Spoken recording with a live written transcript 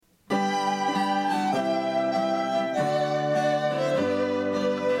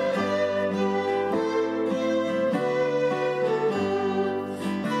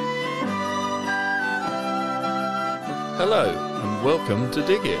Hello, and welcome to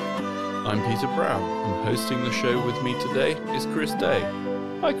Dig It. I'm Peter Brown, and hosting the show with me today is Chris Day.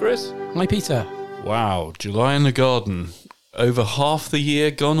 Hi, Chris. Hi, Peter. Wow, July in the garden. Over half the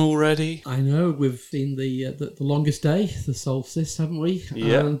year gone already. I know, we've seen the longest day, the solstice, haven't we?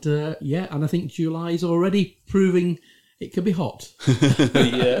 Yeah. And I think July is already proving it can be hot.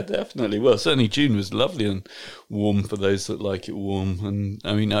 Yeah, definitely. Well, certainly June was lovely and warm for those that like it warm. And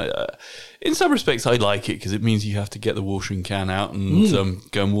I mean, in some respects, I like it because it means you have to get the watering can out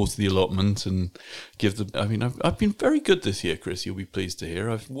and go and water the allotment and give the. I mean, I've been very good this year, Chris. You'll be pleased to hear.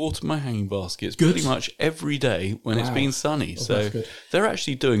 I've watered my hanging baskets pretty much every day when it's been sunny. So they're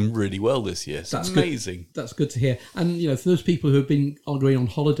actually doing really well this year. So that's amazing. Good. That's good to hear. And for those people who have been going on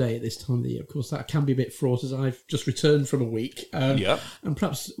holiday at this time of the year, of course, that can be a bit fraught. As I've just returned from a week, and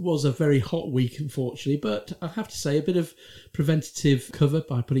perhaps it was a very hot week, unfortunately. But I have to say, a bit of preventative cover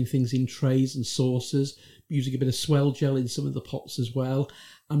by putting things in trays and saucers, using a bit of swell gel in some of the pots as well,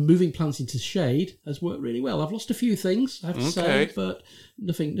 and moving plants into shade has worked really well. I've lost a few things, I have to say, but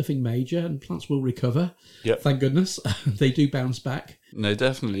nothing major, and plants will recover. Yep. Thank goodness. They do bounce back. No,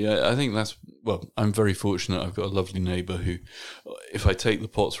 definitely. I think I'm very fortunate. I've got a lovely neighbour who, if I take the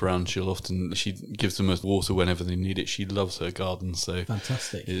pots around, she gives them water whenever they need it. She loves her garden, so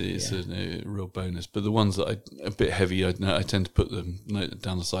fantastic. It's a real bonus. But the ones that are a bit heavy, I tend to put them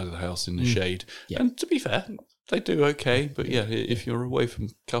down the side of the house in the shade. Yeah. And to be fair, they do okay. But yeah, if you're away from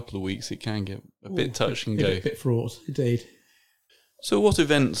a couple of weeks, it can get a bit touch and go. A bit fraught, indeed. So what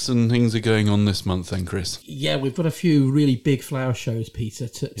events and things are going on this month then, Chris? Yeah, we've got a few really big flower shows, Peter,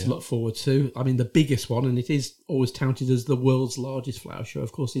 to look forward to. I mean, the biggest one, and it is always touted as the world's largest flower show,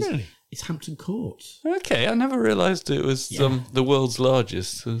 of course, is Hampton Court. Okay, I never realised it was the world's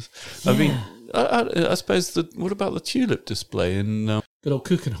largest. I mean, I suppose, what about the tulip display in... Good old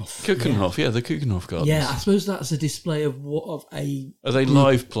Keukenhof. The Keukenhof Gardens. Yeah, I suppose that's a display of a... Are they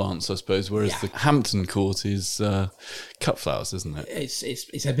live plants, I suppose, whereas the Hampton Court is cut flowers, isn't it?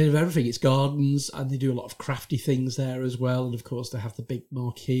 It's a bit of everything. It's gardens, and they do a lot of crafty things there as well. And, of course, they have the big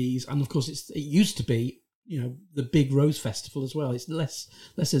marquees. And, of course, it used to be, the big Rose Festival as well. It's less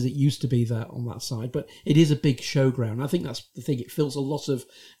as it used to be there on that side, but it is a big showground. I think that's the thing. It fills a lot of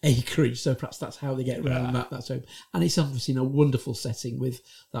acreage, so perhaps that's how they get around that. That's home. And it's obviously in a wonderful setting with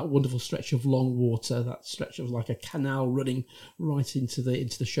that wonderful stretch of long water, that stretch of like a canal running right into the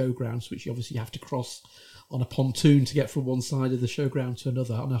showgrounds, which you obviously have to cross on a pontoon to get from one side of the showground to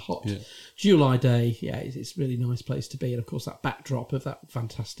another on a hot July day. Yeah, it's a really nice place to be. And of course, that backdrop of that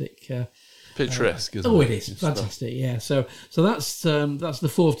fantastic... picturesque, isn't it? It is fantastic. Yeah, so that's the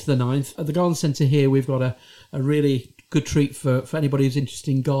 4th to the 9th at the garden centre here. We've got a really good treat for anybody who's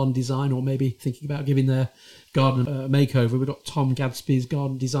interested in garden design or maybe thinking about giving their garden a makeover. We've got Tom Gadsby's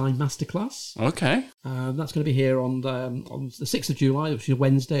garden design masterclass. Okay, that's going to be here on the 6th of July, which is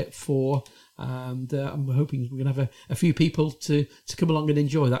Wednesday at 4. And I'm hoping we're going to have a few people to come along and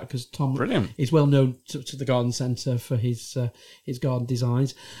enjoy that, because Tom is well known to the garden centre for his garden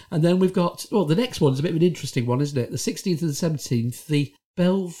designs. And then we've got, the next one's a bit of an interesting one, isn't it? The 16th and the 17th, the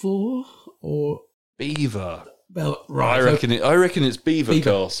Belvoir or... Beaver. Right. I reckon it's Beaver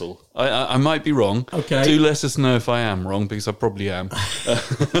Castle. I might be wrong. Okay. Do let us know if I am wrong, because I probably am. but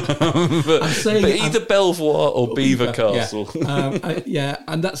either Belvoir or Beaver Castle.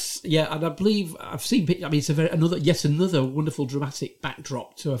 And that's and I believe I've seen. I mean, it's another wonderful dramatic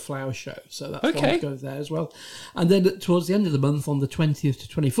backdrop to a flower show. So that's one to go there as well. And then towards the end of the month, on the 20th to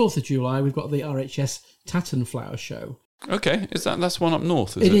 24th of July, we've got the RHS Tatton Flower Show. Okay, that's one up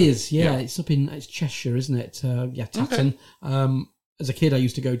north, is it? It is, yeah. It's up in Cheshire, isn't it? Tatton. Okay. As a kid, I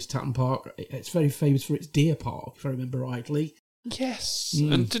used to go to Tatton Park. It's very famous for its deer park, if I remember rightly. Yes,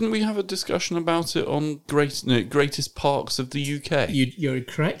 and didn't we have a discussion about it on greatest parks of the UK? You're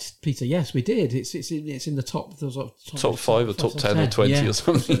correct, Peter. Yes, we did. It's in the top 5 or top 10 or 20 or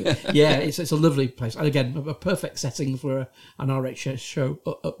something. Yeah, it's a lovely place, and again, a perfect setting for an RHS show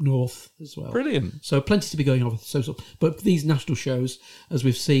up north as well. Brilliant. So plenty to be going on with but these national shows, as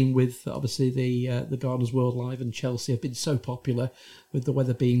we've seen with obviously the Gardeners World Live and Chelsea, have been so popular, with the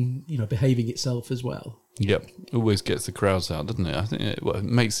weather being behaving itself as well. Yep, always gets the crowds out, doesn't it? I think it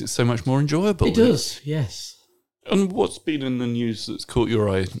makes it so much more enjoyable. It does, yes. And what's been in the news that's caught your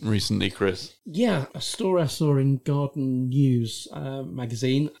eye recently, Chris? Yeah, a story I saw in Garden News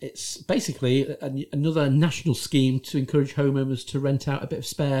magazine. It's basically another national scheme to encourage homeowners to rent out a bit of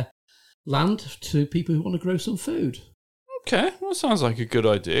spare land to people who want to grow some food. Okay, well, sounds like a good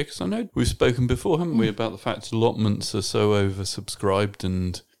idea, because I know we've spoken before, haven't we, about the fact allotments are so oversubscribed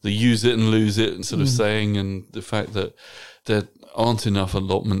and the use it and lose it sort of saying, and the fact that there aren't enough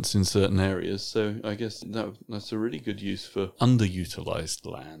allotments in certain areas. So I guess that's a really good use for underutilised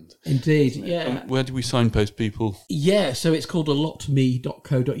land. Indeed, yeah. Where do we signpost people? Yeah, so it's called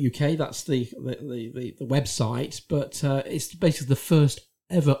allotme.co.uk. That's the website, but it's basically the first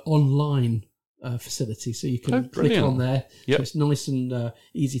ever online facility, so you can click on there. Yep. So it's nice and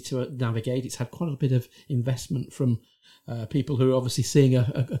easy to navigate. It's had quite a bit of investment from people who are obviously seeing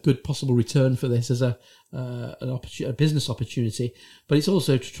a good possible return for this as a business opportunity, but it's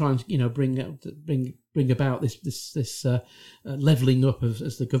also to try and bring about this levelling up of,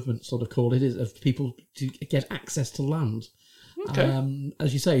 as the government sort of call it, is of people to get access to land. Okay.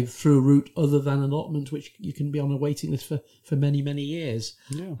 As you say, through a route other than allotment, which you can be on a waiting list for many, many years.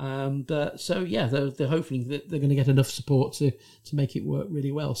 Yeah. They're hoping that they're going to get enough support to make it work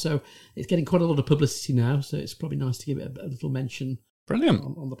really well. So it's getting quite a lot of publicity now, so it's probably nice to give it a little mention. Brilliant.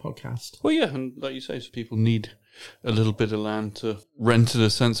 On the podcast. Well, yeah, and like you say, so people need a little bit of land to rent at a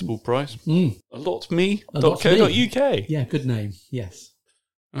sensible price. Allotme.co.uk. Yeah, good name, yes.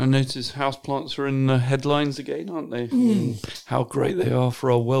 I notice houseplants are in the headlines again, aren't they? How great they are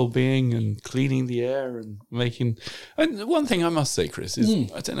for our well-being and cleaning the air and making... And one thing I must say, Chris, is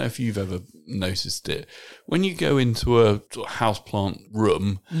I don't know if you've ever noticed it. When you go into a sort of houseplant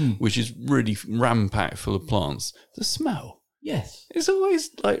room, which is really ram-packed full of plants, the smell... Yes. It's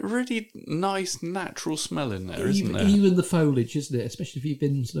always like really nice, natural smell in there, isn't there? Even the foliage, isn't it? Especially if you've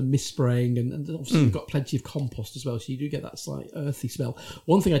been sort of mist-spraying, and obviously you've got plenty of compost as well, so you do get that slight earthy smell.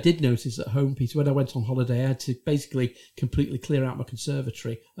 One thing I did notice at home, Peter, when I went on holiday, I had to basically completely clear out my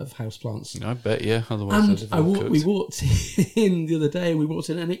conservatory of houseplants. I bet, yeah. Otherwise, we walked in the other day,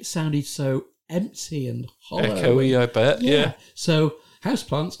 and it sounded so empty and hollow. Echoey, I bet, yeah. So...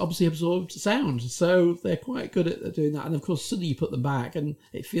 houseplants obviously absorb sound, so they're quite good at doing that. And of course, suddenly you put them back and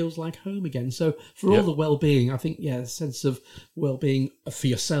it feels like home again. So for all the well-being, I think, a sense of well-being for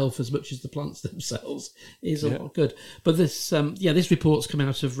yourself as much as the plants themselves is a lot good. But this, this report's come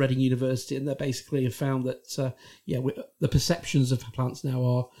out of Reading University, and they basically have found that, the perceptions of plants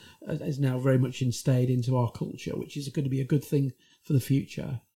now is now very much installed into our culture, which is going to be a good thing for the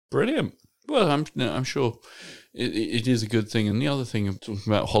future. Brilliant. Well, I'm sure it is a good thing. And the other thing of talking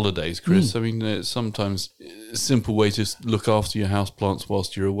about holidays, Chris, I mean, sometimes a simple way to look after your houseplants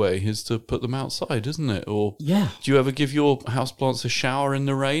whilst you're away is to put them outside, isn't it? Or do you ever give your houseplants a shower in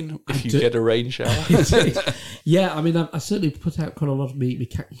the rain if you get a rain shower? Yeah, I mean, I certainly put out quite a lot of me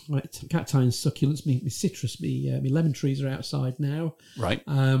cacti and succulents, me citrus, me lemon trees are outside now. Right.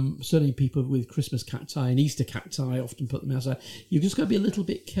 Certainly people with Christmas cacti and Easter cacti often put them outside. You've just got to be a little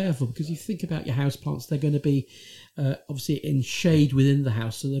bit careful, because you think about your houseplants, they're going to be obviously in shade within the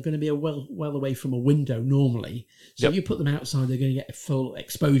house, so they're going to be well away from a window normally. So if you put them outside, they're going to get full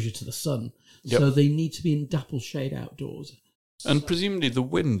exposure to the sun. So they need to be in dapple shade outdoors. And presumably the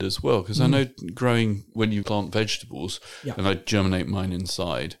wind as well, because I know growing when you plant vegetables, and I germinate mine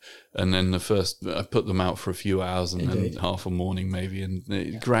inside, and then I put them out for a few hours and then half a morning maybe, and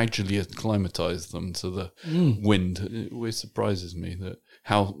it gradually acclimatise them to the wind. It always surprises me that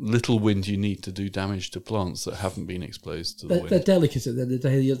how little wind you need to do damage to plants that haven't been exposed to the wind. They're delicate at the end of the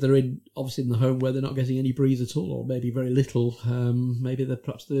day. They're obviously in the home where they're not getting any breeze at all, or maybe very little. Maybe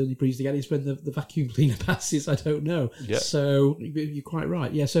perhaps the only breeze they get is when the vacuum cleaner passes. I don't know. So you're quite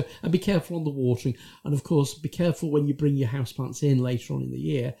right. Yeah. So, and be careful on the watering, and of course be careful when you bring your houseplants in later on in the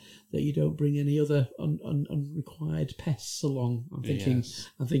year that you don't bring any other unrequired pests along.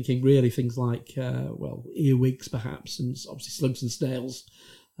 I'm thinking really things like earwigs perhaps, and obviously slugs and snails.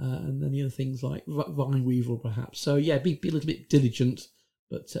 And then the other things like vine weevil, perhaps. So, be a little bit diligent,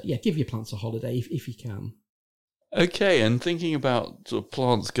 but give your plants a holiday if you can. Okay, and thinking about sort of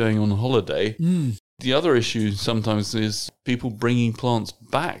plants going on holiday, the other issue sometimes is people bringing plants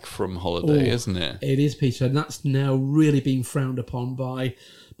back from holiday, isn't it? It is, Peter, and that's now really being frowned upon by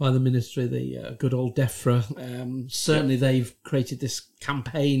the ministry, the good old DEFRA. Certainly they've created this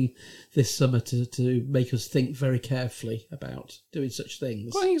campaign this summer to make us think very carefully about doing such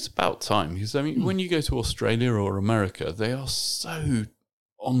things. Well, I think it's about time, because I mean, when you go to Australia or America, they are so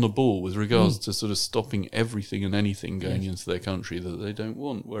on the ball with regards to sort of stopping everything and anything going into their country that they don't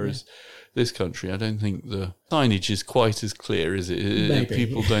want. Whereas this country, I don't think the signage is quite as clear, is it? Maybe.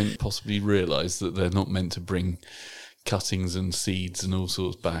 People don't possibly realise that they're not meant to bring cuttings and seeds and all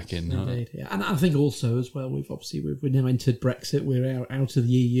sorts back in. Indeed, yeah. And I think also as well, we've now entered Brexit. We're out of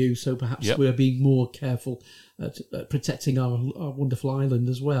the EU, so perhaps we're being more careful at protecting our wonderful island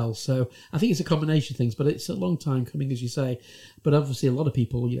as well. So I think it's a combination of things, but it's a long time coming, as you say. But obviously, a lot of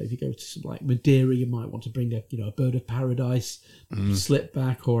people, if you go to some like Madeira, you might want to bring a bird of paradise, slip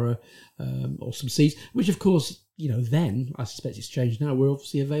back, or some seeds, which of course. Then I suspect it's changed now. We're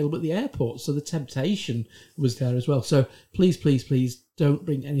obviously available at the airport, so the temptation was there as well. So please, please, please don't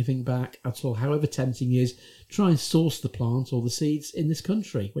bring anything back at all. However tempting it is, try and source the plant or the seeds in this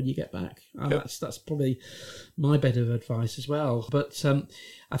country when you get back. That's probably my bit of advice as well. But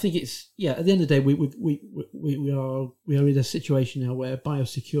I think it's at the end of the day, we are in a situation now where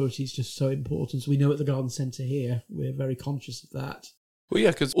biosecurity is just so important. So we know at the garden centre here, we're very conscious of that. Well,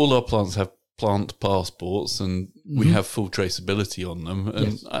 yeah, because all our plants have plant passports and we have full traceability on them,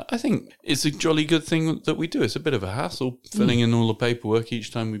 and I think it's a jolly good thing that we do. It's a bit of a hassle filling in all the paperwork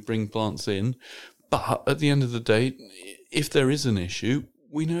each time we bring plants in, but at the end of the day, if there is an issue,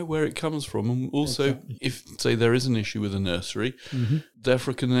 we know where it comes from, and also if say there is an issue with a nursery,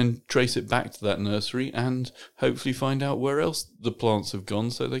 therefore can then trace it back to that nursery and hopefully find out where else the plants have gone,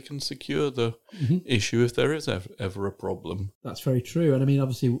 so they can secure the issue if there is ever a problem. That's very true. And I mean,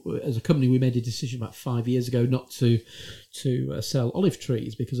 obviously, as a company, we made a decision about 5 years ago not to sell olive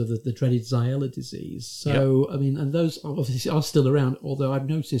trees because of the dreaded Xylella disease. So, I mean, and those obviously are still around, although I've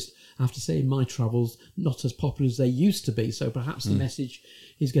noticed, I have to say, in my travels, not as popular as they used to be. So perhaps the message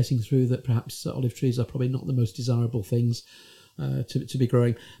is getting through that perhaps olive trees are probably not the most desirable things to be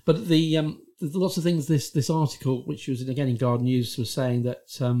growing. But there's lots of things. This article, which was again in Garden News, was saying that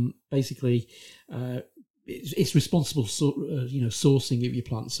basically it's responsible, sourcing of your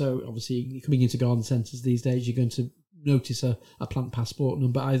plants. So obviously, coming into garden centres these days, you're going to notice a plant passport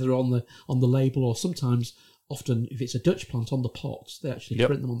number either on the label, or sometimes, often if it's a Dutch plant, on the pots. They actually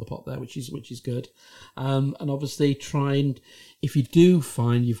print them on the pot there, which is good. And obviously try and, if you do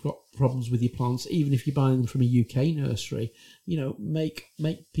find you've got problems with your plants, even if you're buying them from a UK nursery, make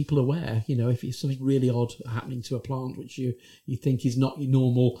people aware. If it's something really odd happening to a plant which you think is not your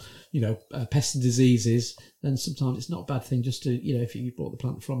normal, pests and diseases, then sometimes it's not a bad thing just to, if you bought the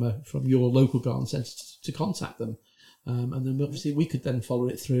plant from your local garden centre, to contact them. And then obviously we could then follow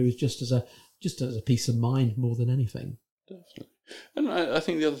it through just as a peace of mind more than anything. Definitely. And I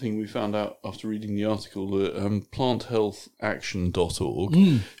think the other thing we found out after reading the article, planthealthaction.org,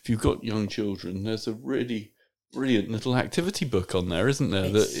 if you've got young children, there's a really brilliant little activity book on there, isn't there?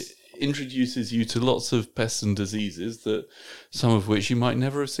 That introduces you to lots of pests and diseases, that some of which you might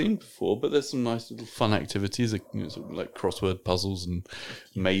never have seen before, but there's some nice little fun activities, sort of like crossword puzzles and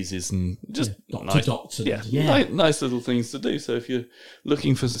mazes and just nice little things to do. So if you're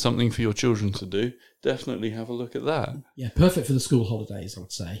looking for something for your children to do, definitely have a look at that. Yeah, perfect for the school holidays, I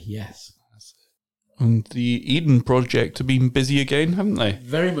would say. Yes. And the Eden Project have been busy again, haven't they?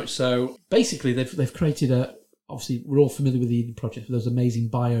 Very much so. Basically, they've created obviously, we're all familiar with the Eden Project, with those amazing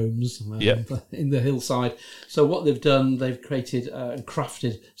biomes in the hillside. So what they've done, they've created and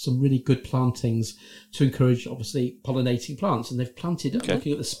crafted some really good plantings to encourage, obviously, pollinating plants. And they've planted,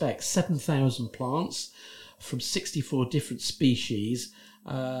 looking at the specs, 7,000 plants from 64 different species.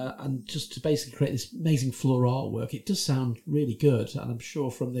 And just to basically create this amazing floral artwork. It does sound really good, and I'm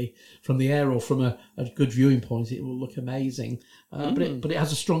sure from the air or from a good viewing point, it will look amazing. But it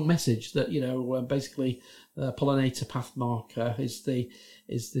has a strong message that basically pollinator path marker is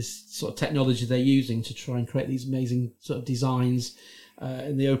this sort of technology they're using to try and create these amazing sort of designs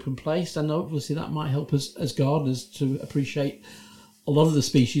in the open place, and obviously that might help us as gardeners to appreciate a lot of the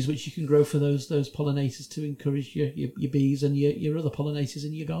species which you can grow for those pollinators to encourage your bees and your other pollinators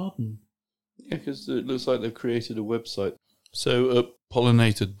in your garden. Yeah, because it looks like they've created a website. So at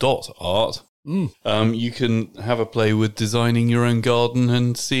pollinator.art, you can have a play with designing your own garden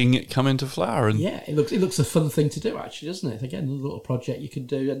and seeing it come into flower. And yeah, it looks a fun thing to do, actually, doesn't it? Again, a little project you can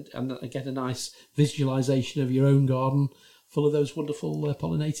do and get a nice visualisation of your own garden full of those wonderful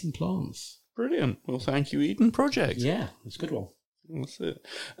pollinating plants. Brilliant. Well, thank you, Eden Project. Yeah, it's a good one. That's it.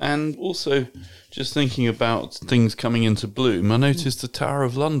 And also, just thinking about things coming into bloom, I noticed the Tower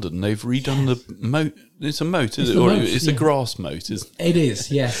of London, they've redone the moat. It's a moat, is it? Or it's a grass moat, isn't it? It is,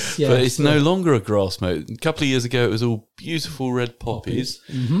 yes. But it's no longer a grass moat. A couple of years ago, it was all beautiful red poppies.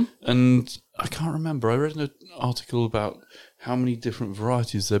 Mm-hmm. And I can't remember. I read an article about how many different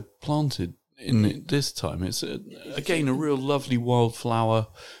varieties they're planted in it this time. It's, again, a real lovely wildflower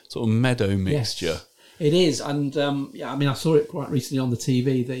sort of meadow mixture. Yes. It is, and I saw it quite recently on the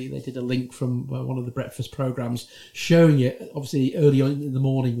TV. They did a link from one of the breakfast programmes showing it, obviously early on in the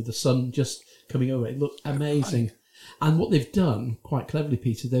morning with the sun just coming over. It looked amazing. And what they've done, quite cleverly,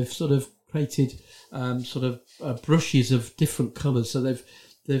 Peter, they've sort of created brushes of different colours. So they've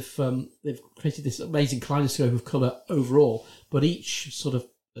created this amazing kaleidoscope of colour overall, but each sort of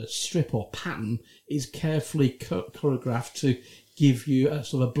strip or pattern is carefully choreographed to give you a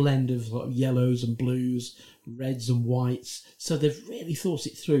sort of blend of sort of yellows and blues, reds and whites. So they've really thought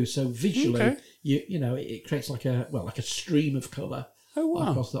it through. So visually, you know, it creates like a stream of colour. Oh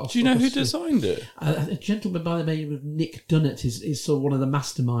wow! Do you know who designed it? A gentleman by the name of Nick Dunnett is sort of one of the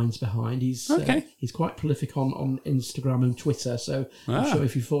masterminds behind. He's he's quite prolific on Instagram and Twitter. So I'm sure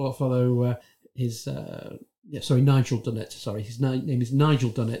if you follow his Nigel Dunnett. Sorry, his name is Nigel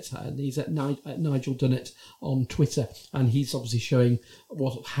Dunnett, and he's at Nigel Dunnett on Twitter, and he's obviously showing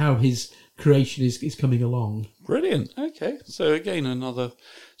how his creation is coming along. Brilliant. Okay, so again another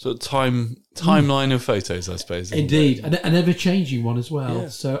sort of timeline of photos, I suppose. Indeed, and an ever-changing one as well. Yeah.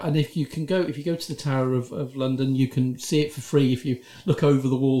 So, and if you go to the Tower of London, you can see it for free if you look over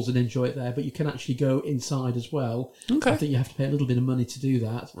the walls and enjoy it there. But you can actually go inside as well. Okay. I think you have to pay a little bit of money to do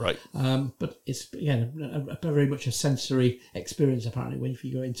that. Right. But it's a very much a sensory experience apparently when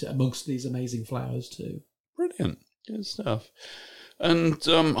you go into amongst these amazing flowers too. Brilliant. Good stuff. And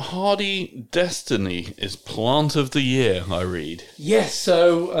Hardy Destiny is Plant of the Year, I read. Yes,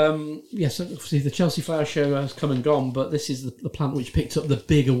 so obviously the Chelsea Flower Show has come and gone, but this is the plant which picked up the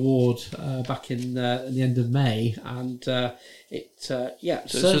big award back in the end of May, and certainly. It's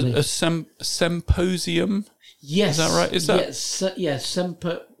a symposium. Yes, is that right? Is that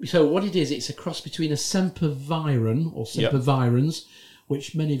semper? So what it is, it's a cross between a semperviron or sempervirens,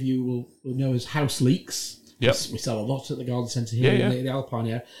 which many of you will know as house leeks. Yep. We sell a lot at the garden centre here in the Alpine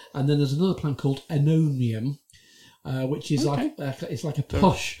area. And then there's another plant called Anomnium, which is it's like a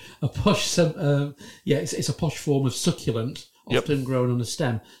posh it's a posh form of succulent, often grown on a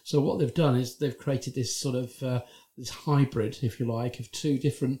stem. So what they've done is they've created this sort of this hybrid, if you like, of two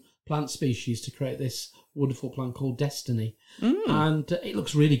different plant species to create this wonderful plant called Destiny. And it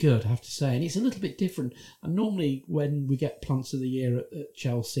looks really good, I have to say. And it's a little bit different. And normally when we get plants of the year at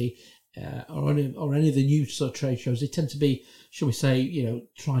Chelsea, or any of the new sort of trade shows, they tend to be, shall we say,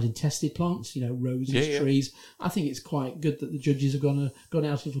 tried and tested plants, roses, trees. I think it's quite good that the judges have gone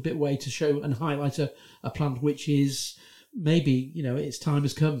out a little bit way to show and highlight a plant which is maybe, its time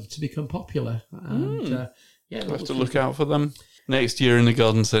has come to become popular. And we'll have to look out for them next year in the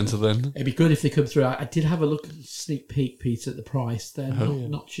garden centre then. It'd be good if they come through. I did have a look, sneak peek, Peter, at the price. They're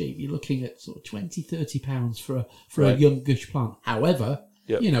not cheap. You're looking at sort of £20-30 for a youngish plant. However,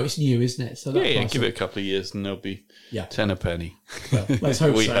 it's new, isn't it? So give it a couple of years and they'll be 10 a penny. Well, let's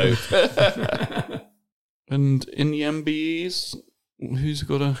hope we so. Hope. And in the MBEs, who's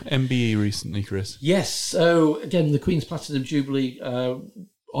got a MBE recently, Chris? Yes. So again, the Queen's Platinum Jubilee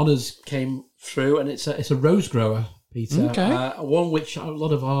honours came through, and it's a rose grower, Peter. Okay. One which a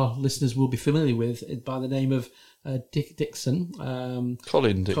lot of our listeners will be familiar with by the name of Dixon.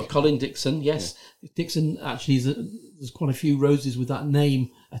 Colin Dixon. Colin Dixon, yes. Yeah. Dixon, actually, there's quite a few roses with that name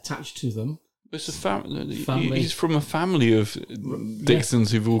attached to them. It's a family. He's from a family of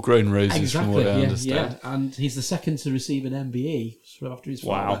Dixons who've all grown roses, from what I understand. Yeah, and he's the second to receive an MBE after his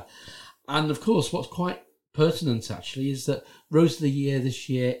father. And of course, what's quite pertinent, actually, is that Rose of the Year this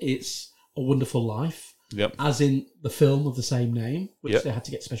year, it's A Wonderful Life. Yep. As in the film of the same name, which they had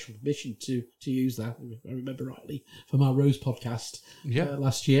to get special permission to use that, if I remember rightly, from our Rose podcast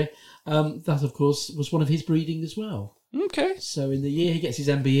last year. That, of course, was one of his breeding as well. Okay. So in the year he gets his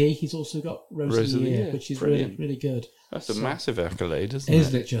MBE, he's also got Rose of the Year, which is really, really good. That's a massive accolade, isn't it?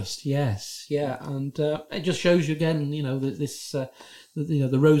 Isn't it just? Yes. Yeah. And it just shows you again, that this,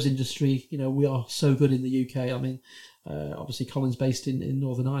 the rose industry, we are so good in the UK. I mean, obviously Colin's based in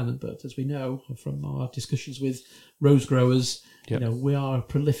Northern Ireland, but as we know from our discussions with rose growers, we are a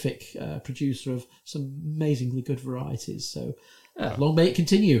prolific producer of some amazingly good varieties. So long may it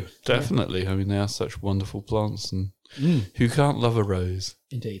continue. Definitely. I mean, they are such wonderful plants, and who can't love a rose?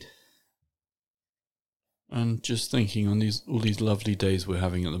 Indeed. And just thinking on all these lovely days we're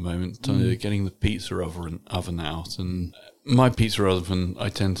having at the moment, getting the pizza oven out, and my pizza oven, I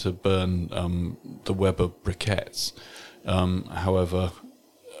tend to burn the Weber briquettes. However,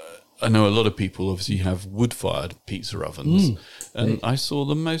 I know a lot of people obviously have wood-fired pizza ovens, and I saw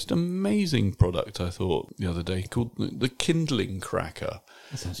the most amazing product, I thought, the other day, called the Kindling Cracker.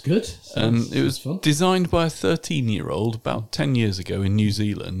 That sounds good. And it was designed by a 13-year-old about 10 years ago in New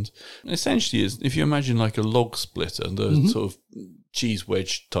Zealand. Essentially, if you imagine like a log splitter, the sort of cheese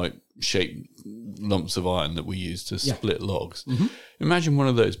wedge type shaped lumps of iron that we use to split logs. Mm-hmm. Imagine one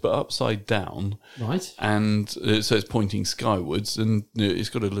of those, but upside down. Right. And so it's pointing skywards, and it's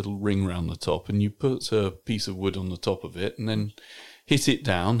got a little ring round the top, and you put a piece of wood on the top of it, and then hit it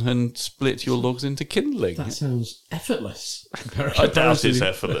down and split your logs into kindling. That sounds effortless. I doubt it's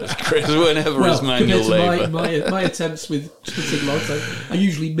effortless, Chris. Whenever it's manual labour. My attempts with splitting logs, I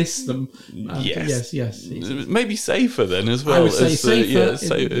usually miss them. Yes. Yes. Maybe safer then as well. I would say safer.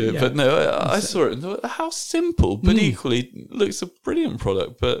 But no, I saw it and thought, how simple, but equally looks a brilliant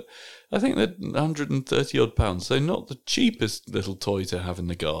product. But I think they're 130 odd pounds, so not the cheapest little toy to have in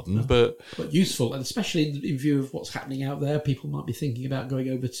the garden, but useful, and especially in view of what's happening out there, people might be thinking about going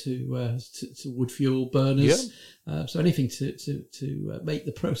over to wood fuel burners. So anything to make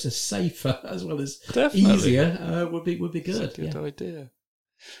the process safer as well as easier would be good. That's a good idea.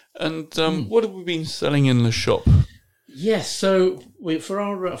 And what have we been selling in the shop? Yes, so for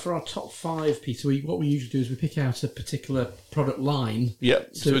our top 5, Peter, what we usually do is we pick out a particular product line. Yeah,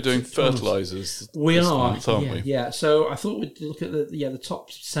 so we're doing fertilisers. We are, month, aren't we? Yeah. So I thought we'd look at the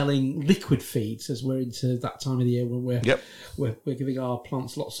top selling liquid feeds as we're into that time of the year when we're giving our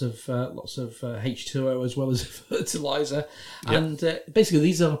plants lots of H2O as well as fertiliser. Yep. And basically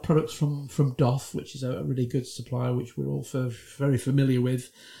these are products from DOF, which is a really good supplier, which we're all very familiar with.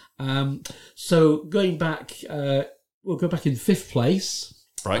 So going back. We'll go back in 5th place.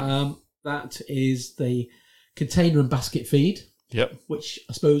 Right. That is the container and basket feed. Yep. Which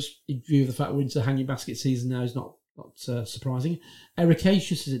I suppose, in view of the fact we're into hanging basket season now, is not surprising.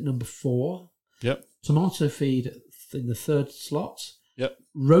 Ericaceous is at number 4. Yep. Tomato feed in the 3rd slot. Yep.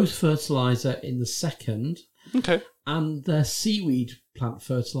 Rose fertiliser in the 2nd. Okay. And their seaweed plant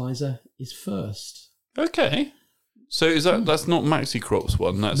fertiliser is 1st. Okay. So is that's not Maxi Crops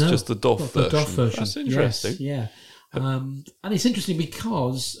one? That's just the DOF version. The DOF version. That's interesting. Yes, yeah. And it's interesting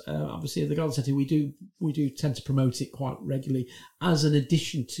because obviously at the Garden Centre we do tend to promote it quite regularly as an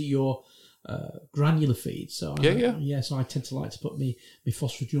addition to your granular feed. So so I tend to like to put me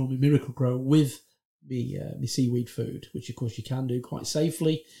Phosphodural, my Miracle Grow with me seaweed food, which of course you can do quite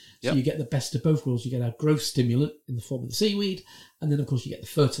safely. So you get the best of both worlds. You get a growth stimulant in the form of the seaweed, and then of course you get the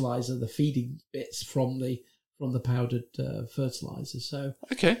fertiliser, the feeding bits from the powdered fertiliser. So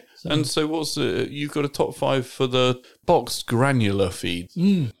and so what's you've got a top 5 for the boxed granular feed?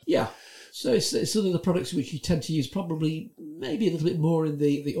 Yeah. So it's sort of the products which you tend to use probably maybe a little bit more in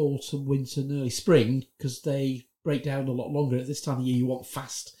the autumn, winter, and early spring because they break down a lot longer. At this time of year, you want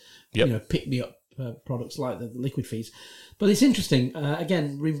fast, pick me up products like the liquid feeds. But it's interesting.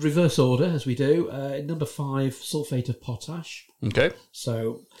 Again, reverse order as we do. Number 5, sulfate of potash. Okay.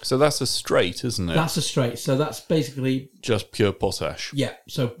 So that's a straight, isn't it? That's a straight. So that's basically just pure potash. Yeah.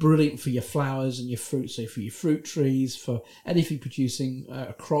 So brilliant for your flowers and your fruit. So for your fruit trees, for anything producing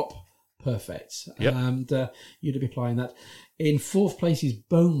a crop, perfect. Yep. And you'd be applying that. In 4th place is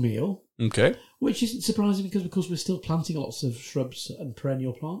bone meal. Okay. Which isn't surprising because we're still planting lots of shrubs and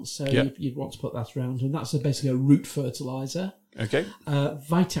perennial plants. So you'd want to put that around. And that's basically a root fertiliser. Okay.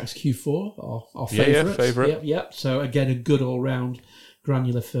 Vitax Q4, our favourite. Yeah, favourite. Yep. So again, a good all-round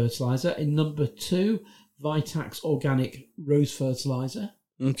granular fertiliser. In number 2, Vitax Organic Rose Fertiliser.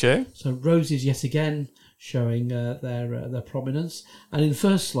 Okay. So roses yet again showing their prominence. And in the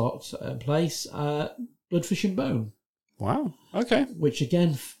 1st slot place, Bloodfish and Bone. Wow. Okay. Which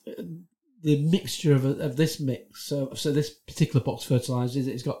again, the mixture of this mix. So this particular box fertiliser,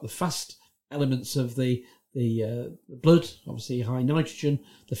 it's got the fast elements of the blood, obviously high nitrogen.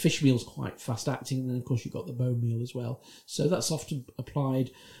 The fish meal's quite fast acting, and then of course you've got the bone meal as well. So that's often applied.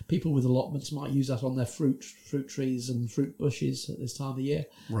 People with allotments might use that on their fruit trees and fruit bushes at this time of year.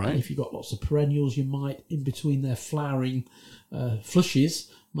 Right. And if you've got lots of perennials, you might, in between their flowering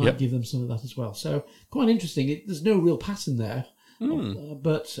flushes, might give them some of that as well. So quite interesting. There's no real pattern there.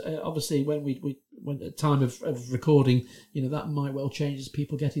 But obviously, when at time of recording, that might well change as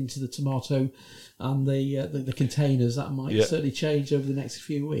people get into the tomato and the containers. That might certainly change over the next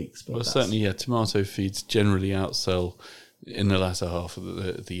few weeks. But certainly, tomato feeds generally outsell in the latter half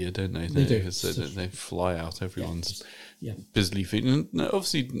of the year, don't they? They do. Because they fly out. Everyone's busily feeding. And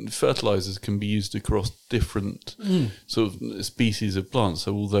obviously, fertilisers can be used across different sort of species of plants.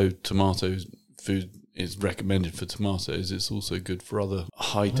 So although tomato food is recommended for tomatoes, it's also good for other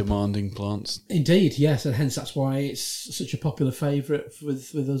high demanding plants. Indeed, yes, and hence that's why it's such a popular favourite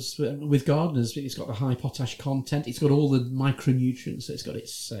with us, with gardeners. It's got the high potash content. It's got all the micronutrients.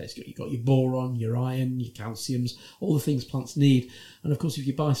 So you've got your boron, your iron, your calciums, all the things plants need. And of course, if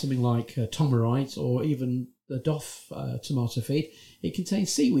you buy something like Tomerite or even the DOF tomato feed, it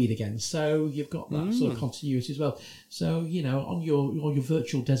contains seaweed again. So you've got that sort of continuity as well. So, on your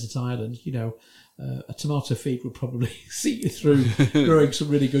virtual desert island, a tomato feed would probably see you through growing some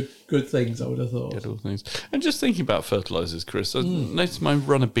really good things, I would have thought. Good old things. And just thinking about fertilisers, Chris, I noticed my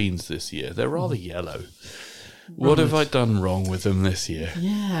runner beans this year. They're rather yellow. What have I done wrong with them this year?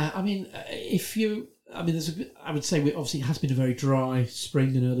 Yeah, I mean, I would say obviously it has been a very dry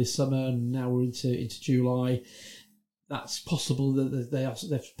spring and early summer, and now we're into July. That's possible that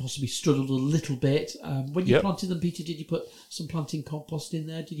they've possibly struggled a little bit. When you planted them, Peter, did you put some planting compost in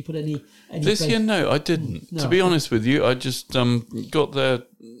there? Did you put any this year? No, I didn't. No. To be honest with you, I just got their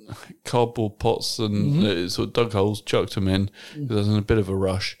cardboard pots and sort of dug holes, chucked them in because I was in a bit of a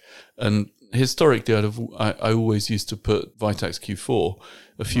rush. And historically, I always used to put Vitax Q4,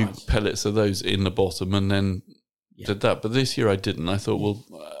 a few pellets of those in the bottom, and then did that. But this year I didn't. I thought, well,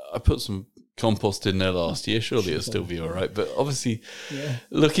 I put some compost in there last year. Surely it'll still be all right. But obviously,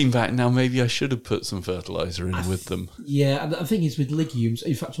 looking back now, maybe I should have put some fertiliser in with them. Yeah, and the thing is with legumes,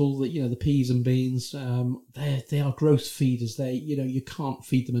 in fact, all the peas and beans, they are growth feeders. You can't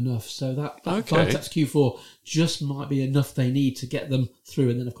feed them enough. So that Vitax Q4 just might be enough they need to get them through.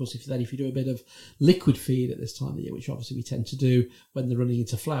 And then, of course, if you do a bit of liquid feed at this time of the year, which obviously we tend to do when they're running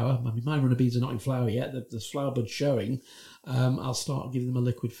into flower. I mean, my runner beans are not in flower yet. There's flower buds showing. I'll start giving them a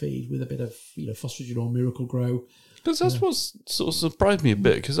liquid feed with a bit of Phosphagen or Miracle Grow. Because that's what's sort of surprised me a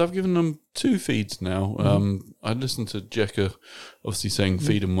bit, because I've given them 2 feeds now. I listened to Jekka obviously saying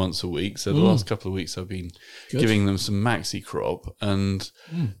feed them once a week. So the last couple of weeks I've been giving them some Maxi Crop, and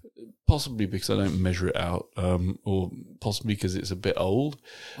possibly because I don't measure it out, or possibly because it's a bit old.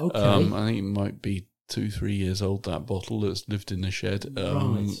 Okay. I think it might be 2-3 years old, that bottle that's lived in the shed.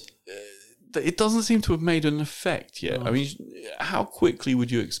 It doesn't seem to have made an effect yet. Right. I mean, how quickly would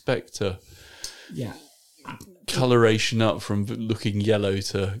you expect to coloration up from looking yellow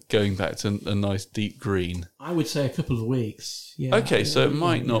to going back to a nice deep green? I would say a couple of weeks. Yeah. Okay, so it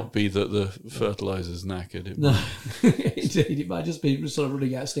might not be that the fertiliser's knackered. No, indeed, it might just be sort of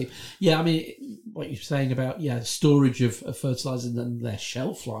running out of steam. Yeah, I mean, what you're saying about storage of fertiliser and their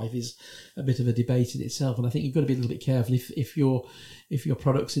shelf life is a bit of a debate in itself, and I think you've got to be a little bit careful if your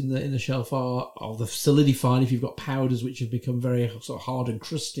products in the shelf are solidified. If you've got powders which have become very sort of hard and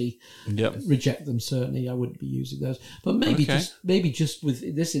crusty, reject them. Certainly, I wouldn't be using those. But maybe just with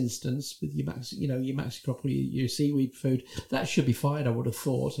in this instance with your Maxi Crop or your seaweed food, that should be fine. I would have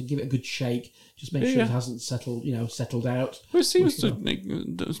thought, and give it a good shake. Just make sure it hasn't settled out. Well, it seems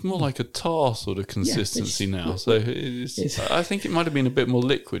it's more like a tar sort of consistency now. So I think it might have been a bit more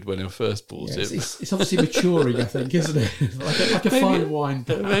liquid when I first bought it. It's obviously maturing, I think, isn't it? like a fine wine.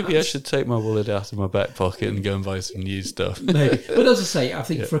 Maybe I should take my wallet out of my back pocket and go and buy some new stuff. Maybe. But as I say, I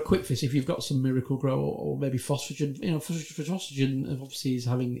think for a quick fix, if you've got some Miracle Grow or maybe Phosphagen, Phosphagen obviously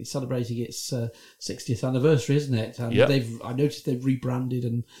is celebrating its 60th anniversary, isn't it? And I noticed they've rebranded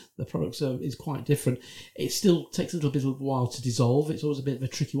and the products is quite different. It still takes a little bit of a while to dissolve. It's always a bit of a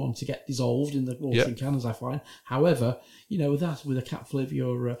tricky one to get dissolved in the watering can, as I find. However, with a capful of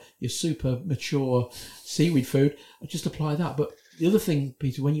your super mature seaweed food, just apply that. But the other thing,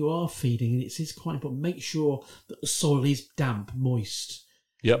 Peter, when you are feeding, and it is quite important, make sure that the soil is damp, moist.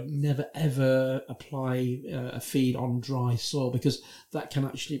 Yep. Never ever apply a feed on dry soil, because that can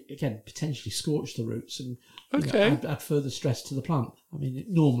actually, again, potentially scorch the roots and add further stress to the plant. I mean,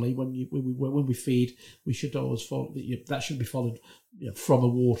 normally when we feed, we should always follow that should be followed from a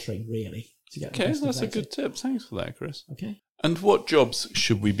watering, really. That's a good tip. Thanks for that, Chris. Okay. And what jobs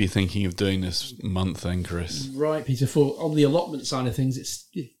should we be thinking of doing this month then, Chris? Right, Peter, on the allotment side of things, it's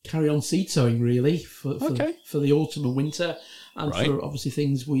carry on seed sowing, really, for the autumn and winter, and for obviously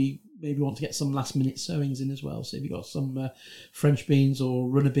things we maybe want to get some last minute sowings in as well. So if you've got some French beans or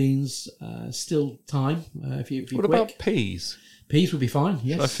runner beans, still time. If you're what about peas? Peas would be fine,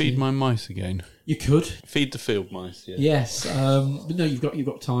 yes. Should I feed my mice again? You could. Feed the field mice, yeah. Yes. But no, you've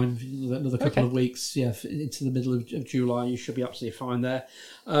got time, another couple of weeks, into the middle of July, you should be absolutely fine there.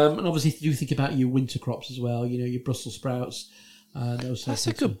 And obviously, do think about your winter crops as well, your Brussels sprouts. That's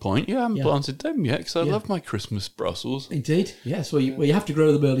a good point. I haven't planted them yet, because I love my Christmas Brussels. Indeed, yes. Well, you have to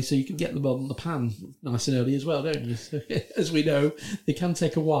grow them early so you can get them on the pan nice and early as well, don't you? So, as we know, they can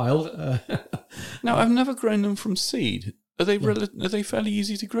take a while. Now, I've never grown them from seed. Are they are they fairly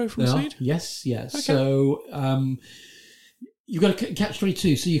easy to grow from seed? Yes. Okay. So you've got a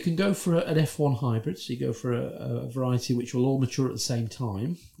catch-22. So you can go for an F1 hybrid. So you go for a variety which will all mature at the same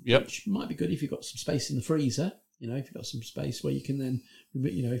time. Yep. Which might be good if you've got some space in the freezer. You know, if you've got some space where you can then,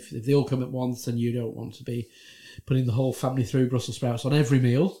 you know, if they all come at once and you don't want to be putting the whole family through Brussels sprouts on every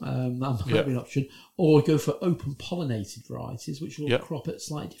meal, that might be an option. Or go for open pollinated varieties, which will crop at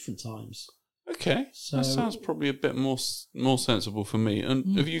slightly different times. Okay, so that sounds probably a bit more sensible for me.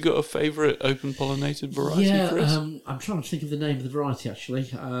 And have you got a favourite open pollinated variety, Chris? I'm trying to think of the name of the variety actually.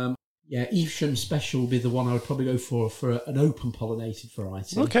 Evesham Special would be the one I would probably go for an open pollinated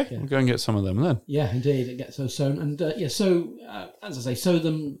variety. Okay, we'll go and get some of them then. Yeah, indeed, and get those sown. And as I say, sow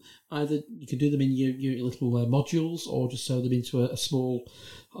them either, you can do them in your little modules, or just sow them into a small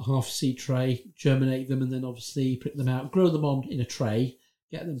half seed tray, germinate them, and then obviously prick them out, grow them on in a tray,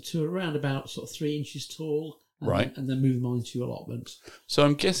 get them to around about sort of 3 inches tall. And then move them on into your allotments. So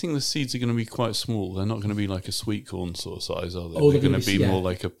I'm guessing the seeds are going to be quite small. They're not going to be like a sweet corn sort of size, are they? Oh, they're going to be more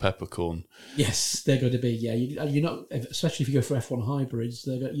like a peppercorn. Yes, they're going to be. Yeah, you're not, especially if you go for F1 hybrids.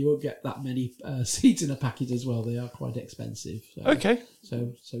 You won't get that many seeds in a packet as well. They are quite expensive. So, okay.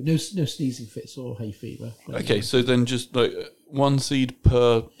 So no sneezing fits or hay fever. Okay, so then just like one seed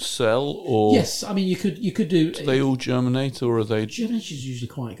per cell, or yes, I mean you could do. Do they all germinate, or are they? Germination is usually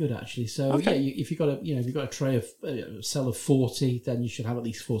quite good actually. So if you've got a tray of a cell of 40, then you should have at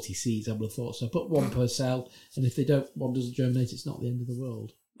least 40 seeds. I would have thought so. Put one per cell, and if one doesn't germinate, it's not the end of the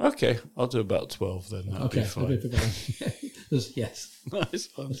world. Okay, I'll do about 12 then. That'll be fine. Yes. Nice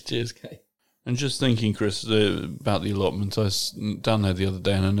one. Cheers. Okay. And just thinking, Chris, about the allotment, I was down there the other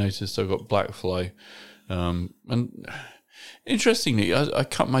day and I noticed I got black fly. And interestingly, I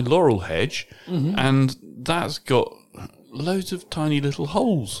cut my laurel hedge, and that's got loads of tiny little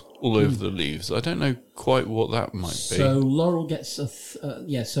holes all over the leaves. I don't know quite what that might be. So laurel gets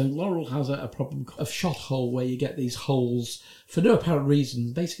so laurel has a problem of shot hole, where you get these holes for no apparent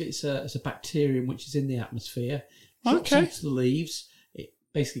reason. Basically, it's a bacterium which is in the atmosphere. Drops into the leaves. It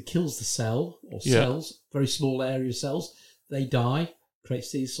basically kills the cell or cells, very small area of cells. They die.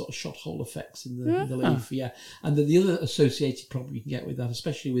 Creates these sort of shot hole effects in the leaf, And then the other associated problem you can get with that,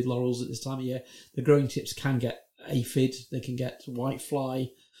 especially with laurels at this time of year, the growing tips can get aphid, they can get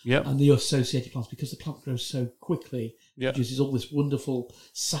whitefly, and the associated plants, because the plant grows so quickly, produces all this wonderful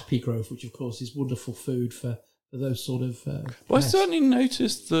sappy growth, which of course is wonderful food for those sort of. Well, I certainly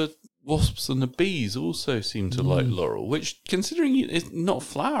noticed the wasps and the bees also seem to like laurel, which, considering it's not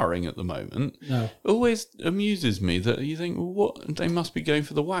flowering at the moment, always amuses me that you think, well, what, they must be going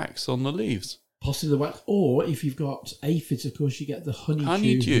for the wax on the leaves. Possibly the wax, or if you've got aphids, of course, you get the honeydew.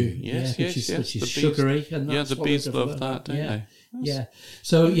 Honeydew, which is sugary, and that's the bees love that, don't they? Yeah.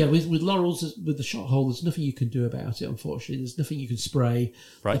 So with laurels, with the shot hole, there's nothing you can do about it. Unfortunately, there's nothing you can spray.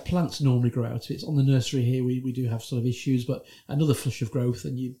 Right. The plants normally grow out of it. It's on the nursery here. We do have sort of issues, but another flush of growth,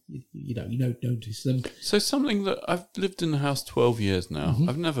 and you don't notice them. So something that I've lived in the house 12 years now.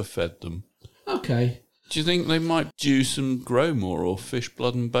 I've never fed them. Okay. Do you think they might juice and grow more, or fish,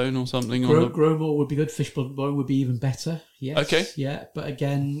 blood and bone or something? Grow more would be good. Fish, blood and bone would be even better. Yes. Okay. Yeah, but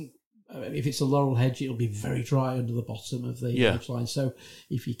again, if it's a laurel hedge, it'll be very dry under the bottom of the hedge line. So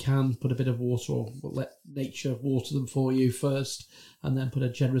if you can, put a bit of water, or let nature water them for you first, and then put a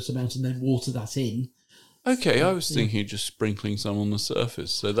generous amount and then water that in. Okay, I was thinking just sprinkling some on the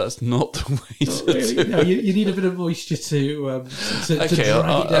surface, so that's not the way to do it. No, you need a bit of moisture to drag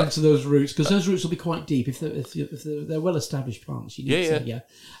it down to those roots, because those roots will be quite deep if they're well-established plants. You need to.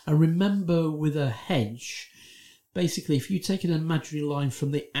 And remember, with a hedge, basically, if you take an imaginary line from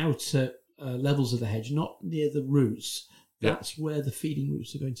the outer levels of the hedge, not near the roots, that's where the feeding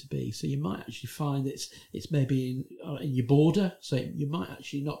roots are going to be. So you might actually find it's maybe in your border, so you might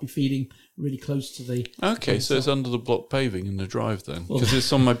actually not be feeding really close to the... Okay, so it's under the block paving in the drive then, because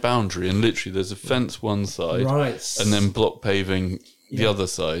it's on my boundary, and literally there's a fence one side, and then block paving the other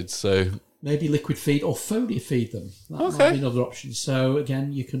side, so... Maybe liquid feed or foliar feed them. That might be another option. So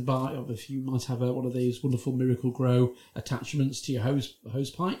again, you can buy, if you might have one of these wonderful Miracle Grow attachments to your hose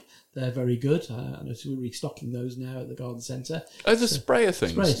pipe. They're very good. I notice we're restocking those now at the garden centre. Oh, the sprayer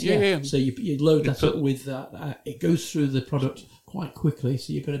things. Sprayers, yeah. So you load that up with that. It goes through the product quite quickly,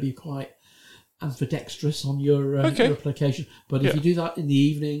 so you're going to be quite ambidextrous on your application. But if you do that in the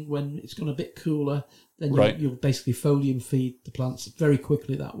evening when it's gone a bit cooler, then you'll basically folium feed the plants very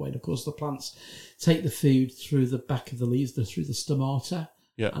quickly that way. And of course, the plants take the food through the back of the leaves, through the stomata.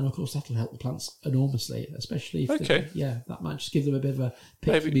 Yeah. And of course, that'll help the plants enormously, especially if that might just give them a bit of a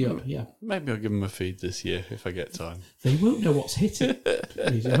pick-me-up. Yeah. Maybe I'll give them a feed this year if I get time. They won't know what's hitting.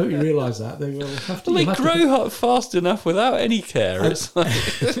 Please, I hope you realise that. They will have to. Well, they grow up fast enough without any care. It's like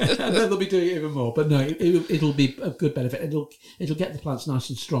and then they'll be doing it even more. But no, it'll be a good benefit. It'll get the plants nice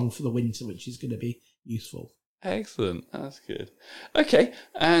and strong for the winter, which is going to be useful. Excellent. That's good. Okay.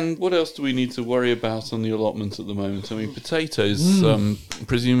 And what else do we need to worry about on the allotment at the moment? I mean, potatoes,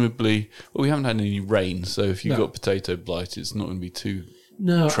 presumably, well, we haven't had any rain, so if you've got potato blight, it's not going to be too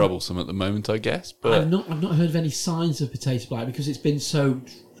troublesome at the moment, I guess. But I've not heard of any signs of potato blight because it's been so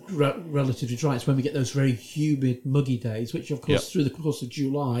relatively dry. It's when we get those very humid, muggy days, which, of course, through the course of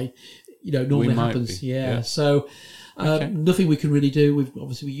July, normally happens. Yeah. So nothing we can really do.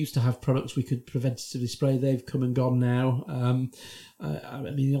 We used to have products we could preventatively spray. They've come and gone now.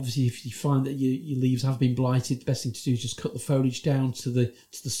 I mean, obviously, if you find that your leaves have been blighted, the best thing to do is just cut the foliage down to the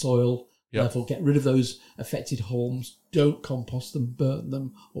soil level. Get rid of those affected haulms. Don't compost them, burn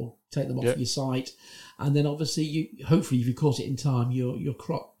them, or take them off your site. And then, obviously, hopefully, if you caught it in time, your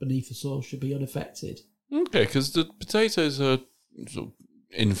crop beneath the soil should be unaffected. Okay, because the potatoes are sort of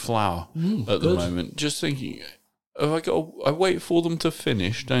in flower at the moment. Just thinking, I wait for them to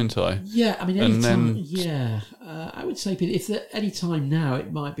finish, don't I? Yeah, I mean, I would say if at any time now,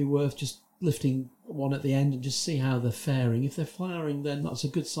 it might be worth just lifting one at the end and just see how they're faring. If they're flowering, then that's a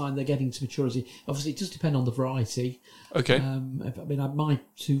good sign they're getting to maturity. Obviously, it does depend on the variety. Okay. My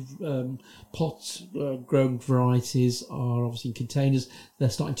two pot-grown varieties are obviously in containers. They're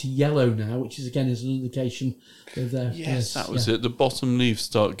starting to yellow now, which is an indication of their... Yes, that was it. The bottom leaves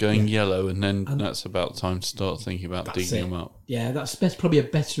start going yellow, and that's about time to start thinking about digging them up. Yeah, that's probably a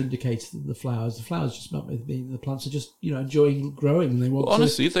better indicator than the flowers. The flowers just might be the plants are just enjoying growing, and they want.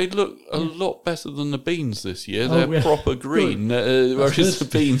 Honestly, they look a lot better than the beans this year. They're proper green, whereas the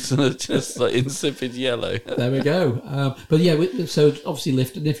beans are just like insipid yellow. There we go. But so obviously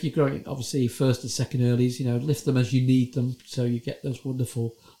lift, and if you're growing obviously first and second earlies, lift them as you need them, so you get those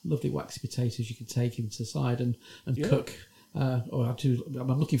wonderful, lovely waxy potatoes you can take into the side and cook.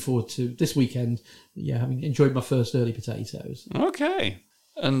 I'm looking forward to this weekend. Having enjoyed my first early potatoes. Okay.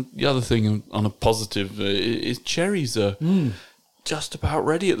 And the other thing on a positive is cherries are just about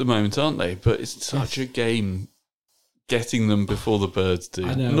ready at the moment, aren't they? But it's such a game getting them before the birds do.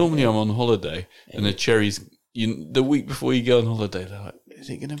 I know. Normally I'm on holiday and the cherries, the week before you go on holiday, they're like, is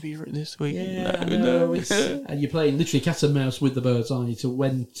it going to be this week? Yeah, no. And you're playing literally cat and mouse with the birds, aren't you, to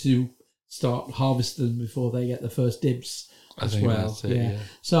when to start harvesting them before they get the first dibs. As well,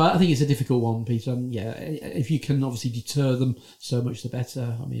 So I think it's a difficult one, Peter. And if you can obviously deter them, so much the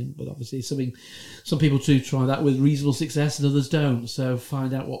better. I mean, but obviously it's something. Some people do try that with reasonable success, and others don't. So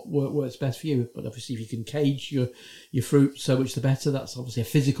find out what works best for you. But obviously, if you can cage your fruit, so much the better. That's obviously a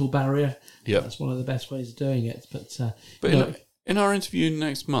physical barrier. Yeah, that's one of the best ways of doing it. But in our interview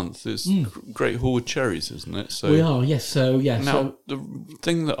next month, it's Great Horwood cherries, isn't it? So we are, yes. So now the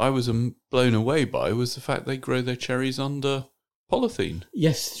thing that I was blown away by was the fact they grow their cherries under polythene.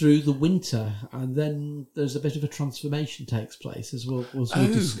 Yes, through the winter, and then there's a bit of a transformation takes place as we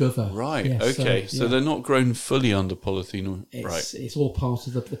discover. Right. Yes, okay. So they're not grown fully under polythene. It's all part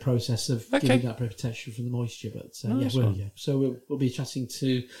of the process of giving that protection from the moisture. But So we'll be chatting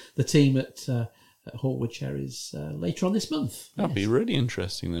to the team at Horwood Cherries later on this month. That'd be really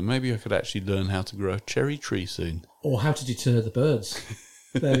interesting. Then maybe I could actually learn how to grow a cherry tree soon, or how to deter the birds.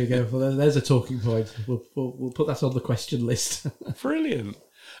 There we go. Well, there's a talking point. We'll put that on the question list. Brilliant.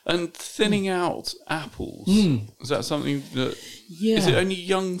 And thinning out apples, is that something that... Yeah. Is it only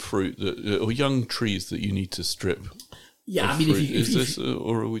young fruit or young trees that you need to strip? Yeah, I mean,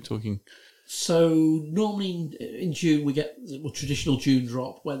 or are we talking... So normally in June we get the traditional June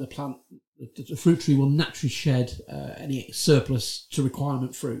drop where the fruit tree will naturally shed any surplus to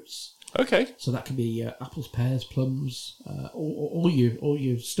requirement fruits. Okay. So that can be apples, pears, plums, all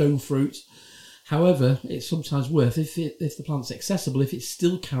your stone fruit. However, it's sometimes worth if the plant's accessible, if it's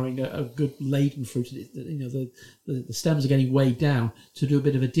still carrying a good laden fruit, the stems are getting weighed down, to do a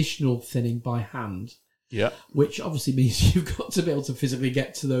bit of additional thinning by hand. Yeah. Which obviously means you've got to be able to physically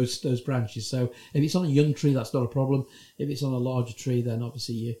get to those branches. So if it's on a young tree, that's not a problem. If it's on a larger tree, then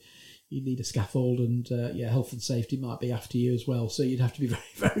obviously you need a scaffold, and health and safety might be after you as well. So you'd have to be very,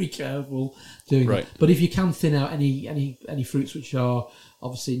 very careful doing that. But if you can thin out any fruits which are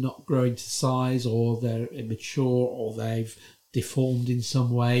obviously not growing to size, or they're immature, or they've deformed in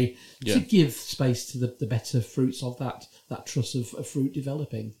some way, to give space to the better fruits of that truss of fruit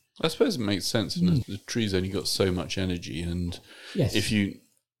developing. I suppose it makes sense. The tree's only got so much energy, and if you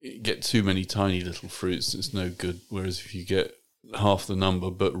get too many tiny little fruits, it's no good. Whereas if you get half the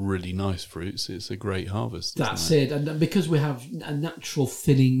number but really nice fruits, it's a great harvest. That's it. And because we have a natural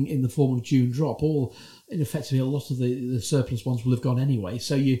thinning in the form of June drop, effectively a lot of the surplus ones will have gone anyway.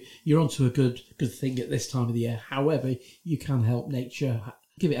 So you're onto a good thing at this time of the year. However, you can help nature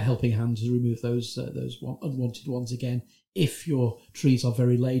give it a helping hand to remove those unwanted ones again. If your trees are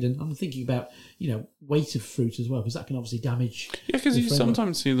very laden, I'm thinking about weight of fruit as well, because that can obviously damage. Yeah, because you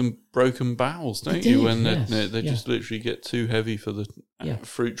sometimes see them broken bowels, don't you? When they just literally get too heavy for the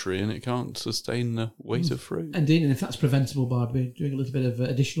fruit tree, and it can't sustain the weight of fruit. Indeed, and if that's preventable by doing a little bit of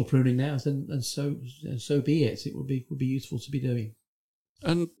additional pruning now, then so be it. It would be useful to be doing.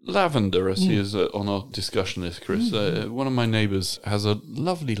 And lavender, I see, is on our discussion list, Chris. One of my neighbours has a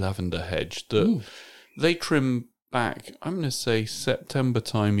lovely lavender hedge that they trim back, I'm going to say September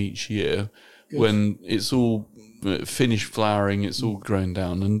time each year. Good. When it's all finished flowering, it's all grown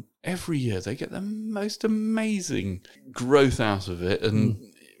down. And every year they get the most amazing growth out of it and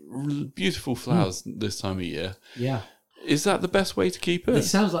beautiful flowers this time of year. Yeah. Is that the best way to keep it? It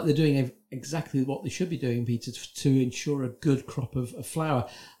sounds like they're doing exactly what they should be doing, Peter, to ensure a good crop of flower.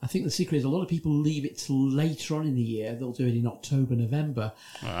 I think the secret is a lot of people leave it till later on in the year. They'll do it in October, November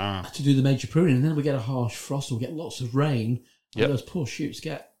to do the major pruning, and then we get a harsh frost, we'll get lots of rain, and those poor shoots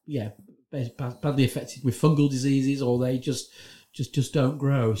get badly affected with fungal diseases, or they just don't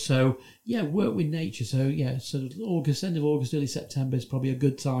grow. So work with nature. So sort of August, end of August, early September is probably a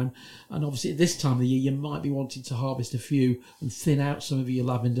good time. And obviously at this time of the year you might be wanting to harvest a few and thin out some of your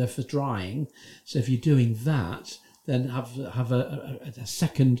lavender for drying. So if you're doing that, then have a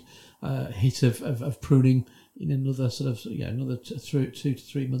second hit of pruning in another sort of another 2 to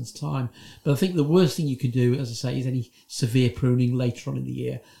 3 months time. But I think the worst thing you can do, as I say, is any severe pruning later on in the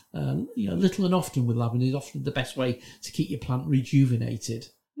year. Little and often with lavender is often the best way to keep your plant rejuvenated.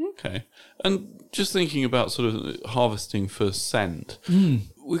 Okay. And just thinking about sort of harvesting for scent,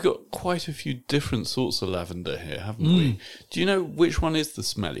 we've got quite a few different sorts of lavender here, haven't we? Do you know which one is the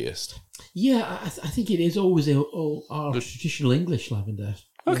smelliest? Yeah, I think it is always our traditional English lavender.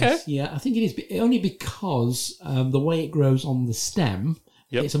 Okay. Yes, yeah, I think it is only because the way it grows on the stem,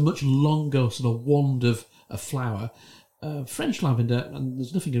 it's a much longer sort of wand of flower. French lavender, and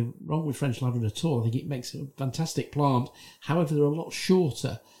there's nothing wrong with French lavender at all. I think it makes a fantastic plant. However, they're a lot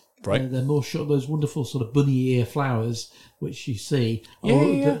shorter. Right. They're more short, those wonderful sort of bunny ear flowers, which you see.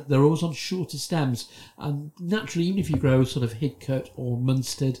 They're always on shorter stems. And naturally, even if you grow sort of Hidcote or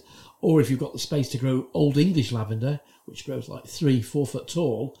Munstead, or if you've got the space to grow Old English lavender, which grows like 3-4 foot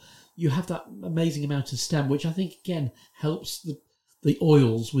tall, you have that amazing amount of stem, which I think, again, helps the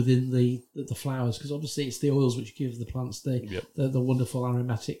oils within the flowers, because obviously it's the oils which give the plants the wonderful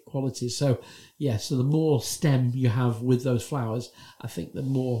aromatic qualities. So so the more stem you have with those flowers, I think the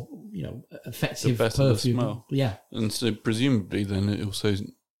more effective the better perfume. the smell. Yeah, and so presumably then it also,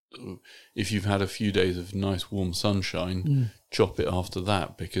 if you've had a few days of nice warm sunshine, chop it after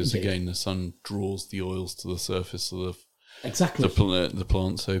that, because again the sun draws the oils to the surface of the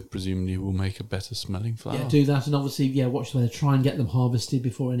plant, so presumably will make a better smelling flower. Yeah, do that, and obviously, watch the weather. Try and get them harvested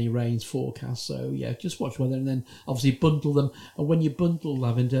before any rain's forecast. So, just watch weather, and then obviously bundle them. And when you bundle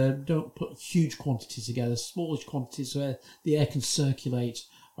lavender, don't put huge quantities together, smallish quantities where the air can circulate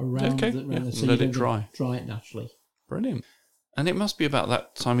around. So let it dry. Dry it naturally. Brilliant. And it must be about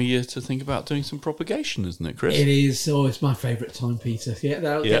that time of year to think about doing some propagation, isn't it, Chris? It is. Oh, it's my favourite time, Peter. Get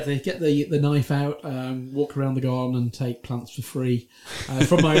the knife out, walk around the garden and take plants for free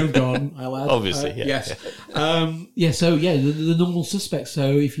from my own garden, I'll add. Obviously, yes. The normal suspects.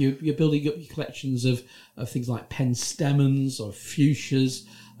 So if you're building up your collections of things like penstemons or fuchsias,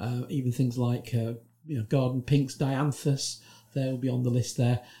 even things like garden pinks, dianthus, they'll be on the list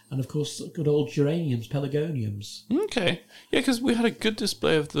there. And, of course, good old geraniums, pelargoniums. Okay. Yeah, because we had a good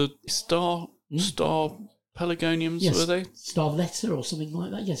display of the star pelargoniums, were they? Starletta or something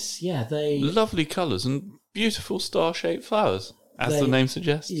like that. Yes, they... Lovely colours and beautiful star-shaped flowers, as the name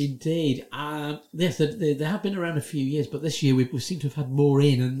suggests. Indeed. Yes, they have been around a few years, but this year we seem to have had more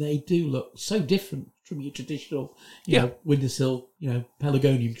in, and they do look so different from your traditional, windowsill,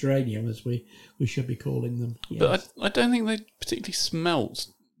 pelargonium, geranium, as we should be calling them. Yes. But I don't think they particularly smelt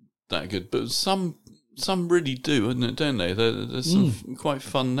that good. But some really do, don't they? There's some quite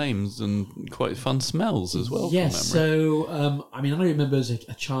fun names and quite fun smells as well. Yes. So I remember as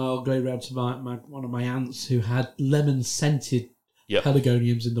a child going round to one of my aunts who had lemon scented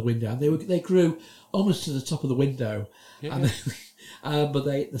pelargoniums in the window, and they grew almost to the top of the window. But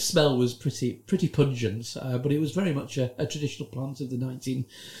the smell was pretty pungent. But it was very much a traditional plant of the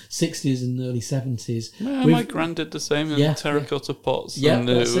 1960s and early 70s. Yeah, my gran did the same in terracotta pots. Yeah,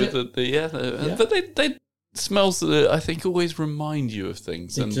 but they smells that I think always remind you of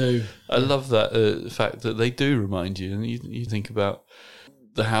things. They do. I love that fact that they do remind you, and you think about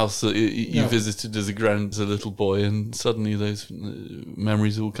the house that you No. visited as a little boy, and suddenly those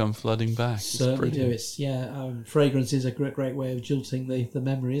memories all come flooding back. It's Certainly do. brilliant. It's fragrance is a great way of jilting the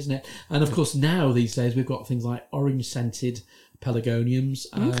memory, isn't it? And of course, now these days we've got things like orange scented pelargoniums,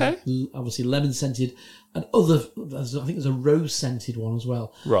 Okay. obviously lemon scented, and other. I think there's a rose scented one as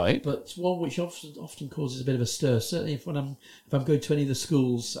well. Right. But one which often causes a bit of a stir. Certainly, if I'm going to any of the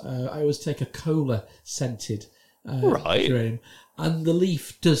schools, I always take a cola scented Right. geranium, and the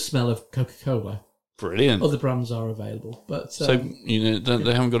leaf does smell of Coca-Cola. Brilliant. Other brands are available, but So,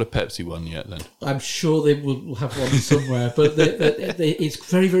 they haven't got a Pepsi one yet then? I'm sure they will have one somewhere. But it's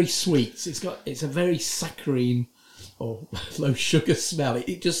very, very sweet. It's a very saccharine or low sugar smell.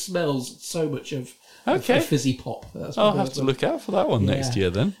 It just smells so much of a fizzy pop. That's I'll what have to look out for that one next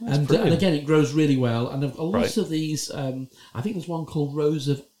year then. That's And brilliant. again, it grows really well. And a lot Right. of these, I think there's one called Rose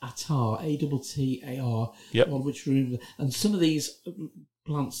of Attar, Attar, Yep. on which and some of these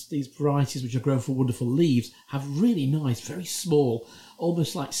plants, these varieties which are grown for wonderful leaves, have really nice, very small,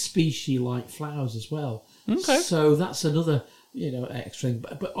 almost like species-like flowers as well. Okay. So that's another, extra thing,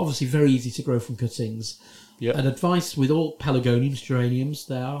 but obviously very easy to grow from cuttings. Yep. And advice with all pelargoniums, geraniums,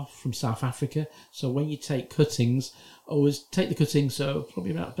 they are from South Africa. So when you take cuttings, always take the cuttings, so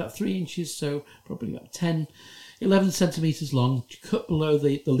probably about 3 inches, so probably about 10, 11 centimetres long. Cut below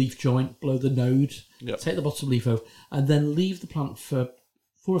the leaf joint, below the node. Yep. Take the bottom leaf off, and then leave the plant for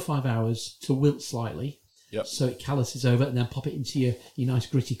 4 or 5 hours to wilt slightly. Yep. So it calluses over, and then pop it into your nice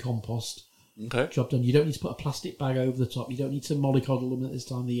gritty compost. Okay. Job done. You don't need to put a plastic bag over the top. You don't need to mollycoddle them at this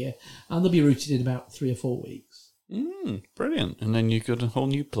time of the year. And they'll be rooted in about 3 or 4 weeks. Brilliant. And then you've got a whole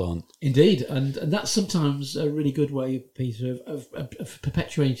new plant. Indeed. And that's sometimes a really good way, Peter, of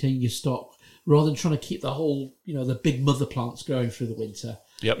perpetuating your stock rather than trying to keep the whole, the big mother plants growing through the winter.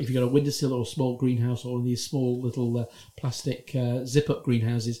 Yep. If you've got a windowsill or a small greenhouse or one of these small little plastic zip-up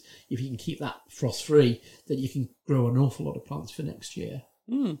greenhouses, if you can keep that frost-free, then you can grow an awful lot of plants for next year.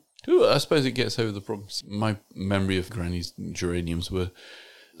 Ooh, I suppose it gets over the problems. My memory of Granny's geraniums were,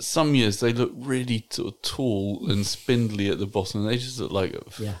 some years they look really sort of tall and spindly at the bottom. They just look like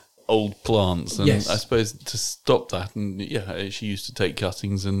old plants. And Yes. I suppose to stop that, and she used to take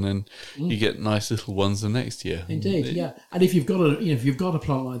cuttings, and then you get nice little ones the next year. Indeed, yeah. And if you've got a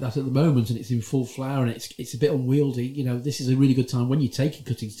plant like that at the moment and it's in full flower and it's a bit unwieldy, this is a really good time when you're taking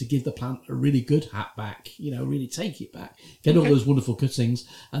cuttings to give the plant a really good hat back. Really take it back, get all those wonderful cuttings,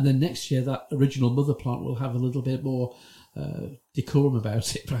 and then next year that original mother plant will have a little bit more decorum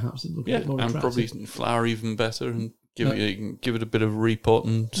about it, perhaps, and look a bit more and attractive. probably flower even better, and give it a bit of repot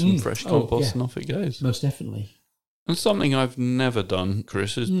and some fresh compost, and off it goes. Most definitely. And something I've never done,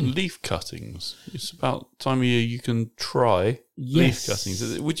 Chris, is leaf cuttings. It's about time of year you can try Yes. leaf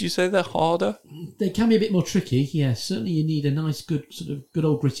cuttings. Would you say they're harder? They can be a bit more tricky, yes. Certainly you need a nice, good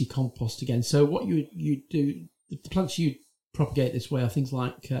old gritty compost again. So what you do, the plants you propagate this way are things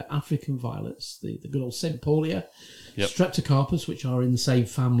like African violets, the good old St. Paulia, Streptocarpus, which are in the same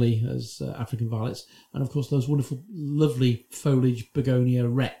family as African violets, and of course those wonderful, lovely foliage Begonia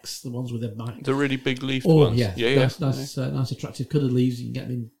rex, the ones with The really big leafed oh, ones. yeah, nice, attractive coloured leaves. You can get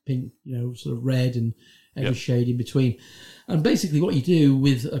them in pink, sort of red and every shade in between. And basically, what you do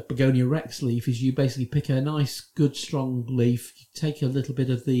with a Begonia rex leaf is you basically pick a nice, good, strong leaf. You take a little bit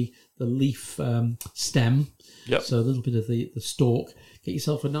of the leaf stem, so a little bit of the stalk. Get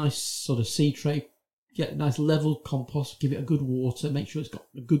yourself a nice sort of seed tray. Get a nice level compost, give it a good water, make sure it's got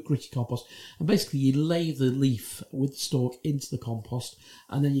a good gritty compost, and basically you lay the leaf with the stalk into the compost,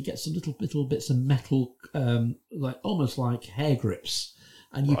 and then you get some little bits of metal, almost like hair grips,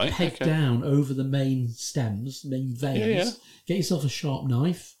 and you peg down over the main stems, main veins. Get yourself a sharp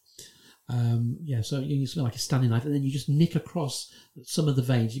knife. So you smell like a Stanley knife, and then you just nick across some of the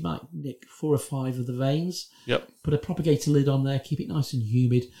veins. You might nick 4 or 5 of the veins. Yep. Put a propagator lid on there, keep it nice and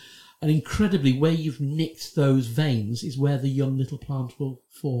humid. And incredibly, where you've nicked those veins is where the young little plant will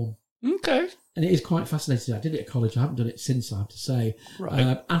form. Okay. And it is quite fascinating. I did it at college. I haven't done it since, I have to say.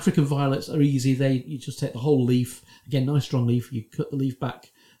 Right. African violets are easy. You just take the whole leaf. Again, nice strong leaf. You cut the leaf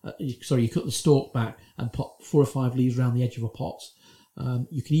back. You cut the stalk back and pop 4 or 5 leaves around the edge of a pot.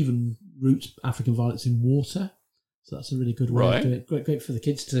 You can even root African violets in water. So that's a really good way of doing it. Great for the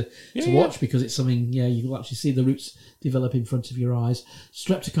kids to watch, because it's something, you can actually see the roots develop in front of your eyes.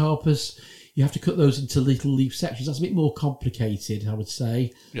 Streptocarpus, you have to cut those into little leaf sections. That's a bit more complicated, I would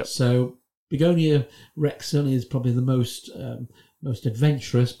say. Yep. So Begonia rex certainly is probably the most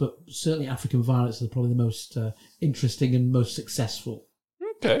adventurous, but certainly African violets are probably the most interesting and most successful.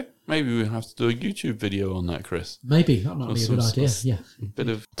 Okay. Maybe we'll have to do a YouTube video on that, Chris. Maybe that might be a good idea. Yeah, A bit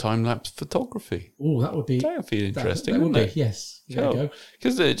of time-lapse photography. Oh, that would be Interesting. That would wouldn't be, it? yes. There you go.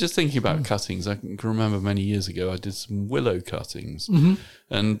 Because just thinking about cuttings, I can remember many years ago I did some willow cuttings,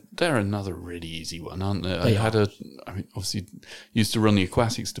 and they're another really easy one, aren't they? I mean, obviously used to run the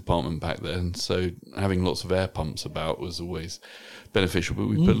aquatics department back then, so having lots of air pumps about was always beneficial. But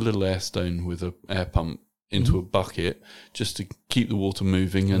we put a little air stone with an air pump into a bucket just to keep the water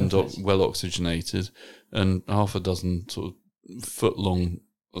moving and well oxygenated, and half a dozen sort of foot-long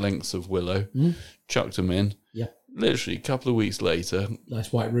lengths of willow, chucked them in. Yeah. Literally a couple of weeks later,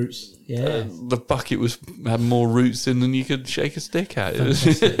 Nice white roots. Yeah. the bucket had more roots in than you could shake a stick at. It was,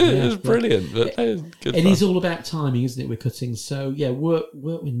 Fantastic, it was brilliant. But good It fun. is all about timing, isn't it, with cuttings? So, yeah, work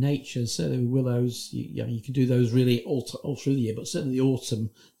with nature. Certainly with willows, you can do those really all through the year, but certainly the autumn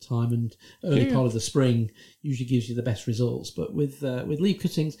time and early part of the spring usually gives you the best results. But with leaf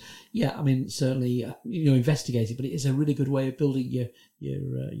cuttings, yeah, I mean, certainly, investigate it, but it is a really good way of building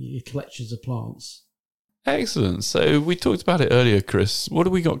your collections of plants. Excellent. So we talked about it earlier, Chris. What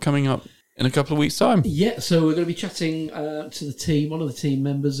have we got coming up in a couple of weeks' time? Yeah, so we're going to be chatting to the team, one of the team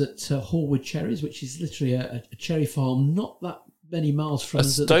members at Hallwood Cherries, which is literally a cherry farm not that many miles from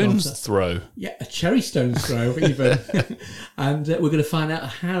us. A stone's throw. Yeah, a cherry stone's throw, even. And we're going to find out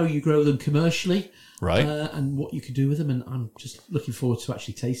how you grow them commercially. Right. And what you can do with them. And I'm just looking forward to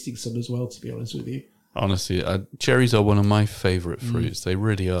actually tasting some as well, to be honest with you. Honestly, cherries are one of my favourite fruits. They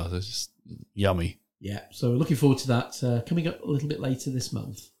really are. They're just yummy. Yeah, so we're looking forward to that coming up a little bit later this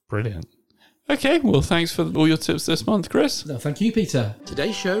month. Brilliant. Okay, well, thanks for all your tips this month, Chris. No, thank you, Peter.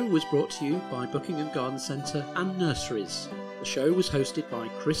 Today's show was brought to you by Buckingham Garden Centre and Nurseries. The show was hosted by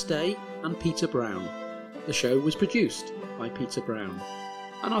Chris Day and Peter Brown. The show was produced by Peter Brown.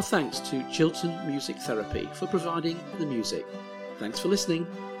 And our thanks to Chiltern Music Therapy for providing the music. Thanks for listening.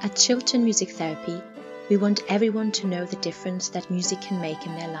 At Chiltern Music Therapy, we want everyone to know the difference that music can make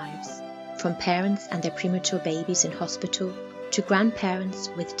in their lives. From parents and their premature babies in hospital to grandparents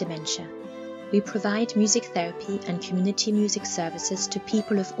with dementia. We provide music therapy and community music services to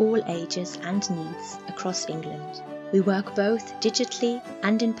people of all ages and needs across England. We work both digitally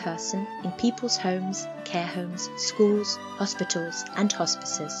and in person in people's homes, care homes, schools, hospitals and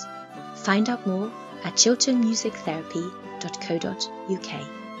hospices. Find out more at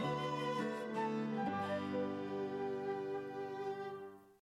chilternmusictherapy.co.uk.